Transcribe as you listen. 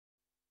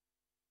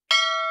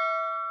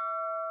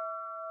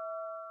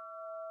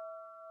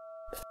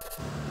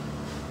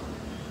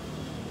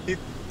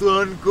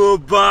चितवनको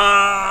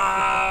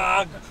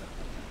बाघ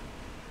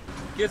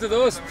के छ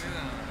दोस्त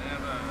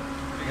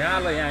यहाँ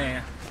ल यहाँ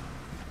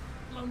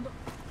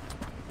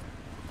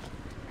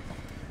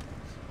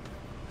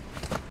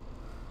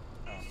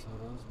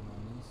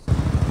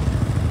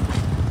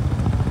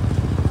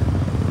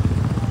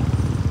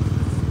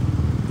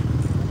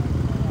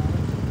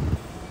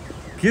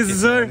के छ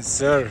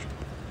सर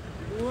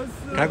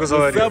कहाँको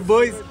सवारी सब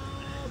बोइज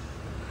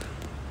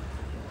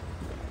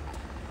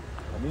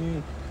हामी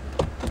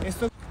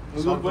यस्तो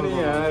नुडल पनि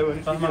यहाँ आयो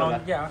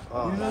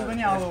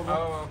भने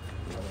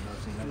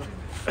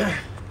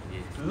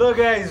Hello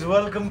guys,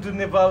 welcome to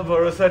Nepal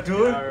Bharosa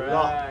tour.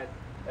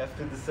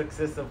 After the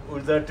success of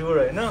Urja tour,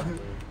 है ना?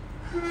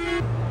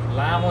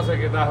 लामो छ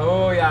केटा हो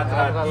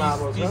यात्रा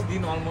 30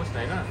 दिन अलमोस्ट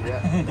हैन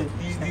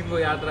 30 दिनको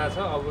यात्रा छ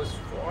अब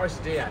फर्स्ट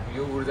डे हामी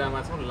यो ऊर्जामा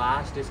छौं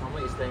लास्ट डे सम्म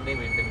यसलाई नै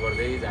मेन्टेन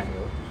गर्दै जाने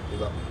हो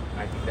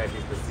I think that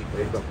is the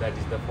secret, that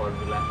is the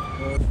formula.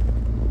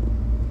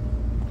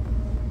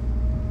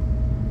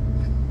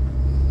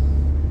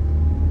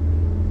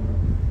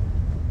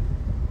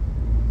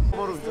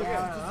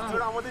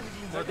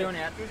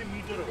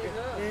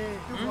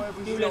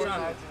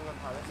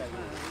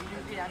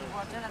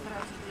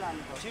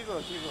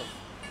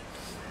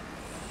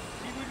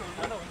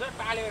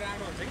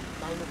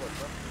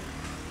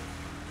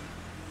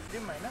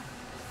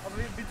 अब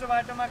बिच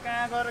बाटोमा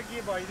कहाँ गएर के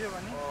भइदियो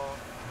भने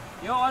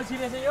यो अल्छी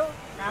रहेछ यो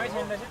कामै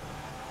छैन रहेछ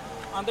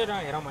अन्तै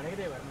ठाउँ हेरौँ भनेको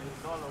त्यही भएर मैले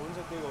ल हुन्छ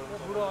त्यही गर्नु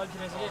पुरो अल्छी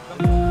रहेछ एकदम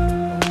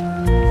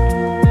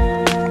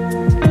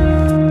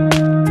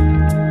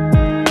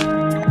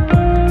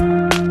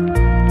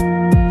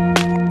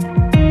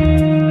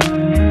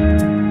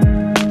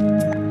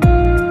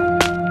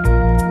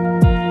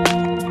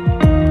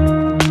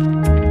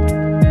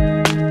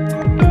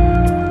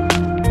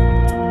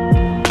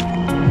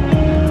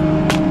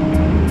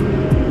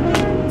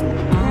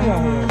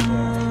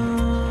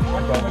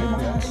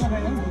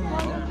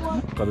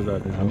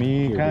हामी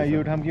कहाँ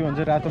यो ठाउँ के भन्छ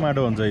रातो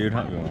माटो भन्छ यो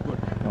ठाउँ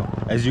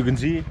एज यु क्यान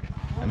सी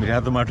हामी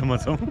रातो माटोमा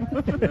छौँ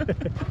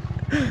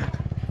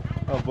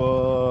अब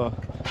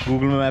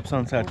गुगल म्याप्स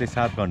अनुसार चाहिँ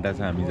 7 घन्टा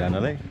छ हामी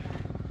जानलाई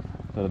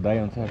तर दाइ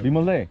अनुसार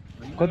विमल दाइ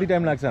कति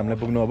टाइम लाग्छ हामीलाई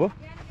पुग्नु अब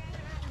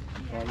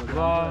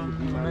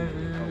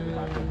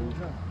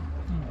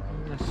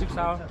 6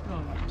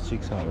 आवर्स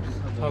 6 आवर्स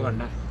 6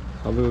 घण्टा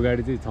तपाईँको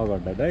गाडी चाहिँ 6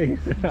 घन्टा दाइ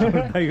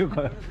दाइको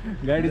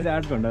गाडी चाहिँ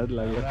 8 घन्टा जस्तो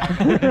लाग्यो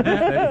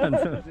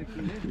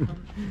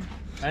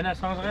हैन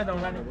सँगसँगै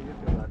दौडा नि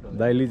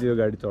दाइले चाहिँ यो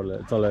गाडी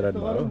चलाइरहनु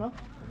भयो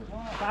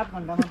 7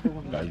 घण्टामा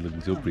पुग्नु गाडी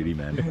लुकिङ सो प्रिटी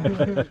म्यान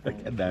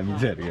क्या दामी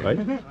छ अरे है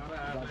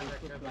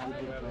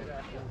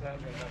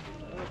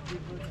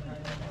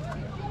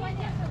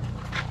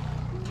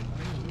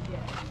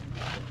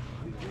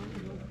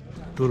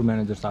टुर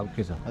म्यानेजर साहब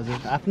के छ हजुर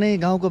आफ्नै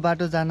गाउँको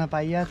बाटो जान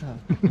पाइया छ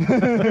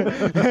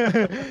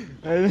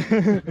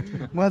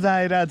मजा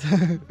आइरहेछ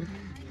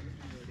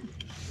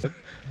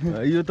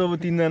यो त अब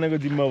 3 जनाको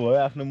जिम्मा भयो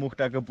आफ्नो मुख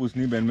टाको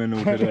पुस्नी बिहान बिहान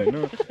उठेर हैन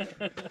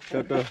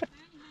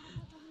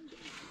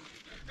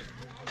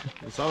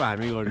सब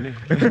हामी गर्ने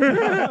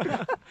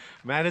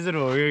म्यानेजर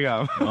हो कि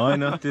काम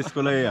हैन त्यसको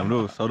लागि हाम्रो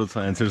सरोज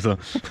एन्सर छ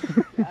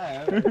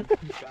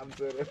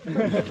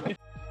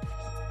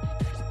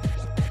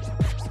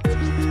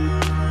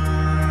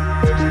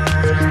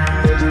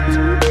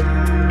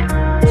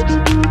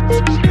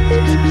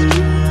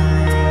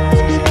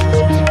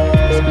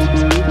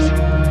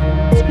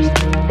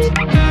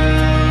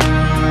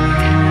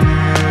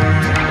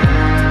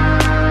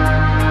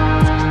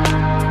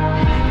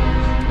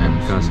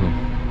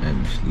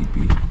I'm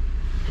sleepy.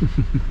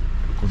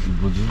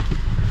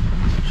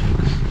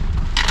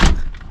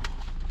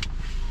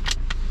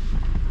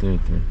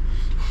 There.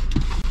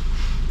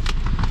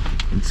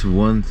 It's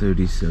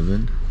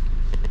 1:37.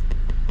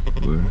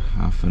 We're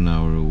half an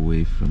hour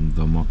away from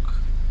Damak.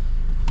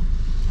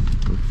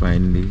 We're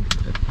finally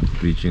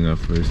reaching our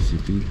first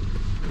city.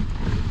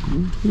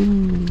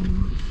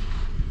 Woohoo!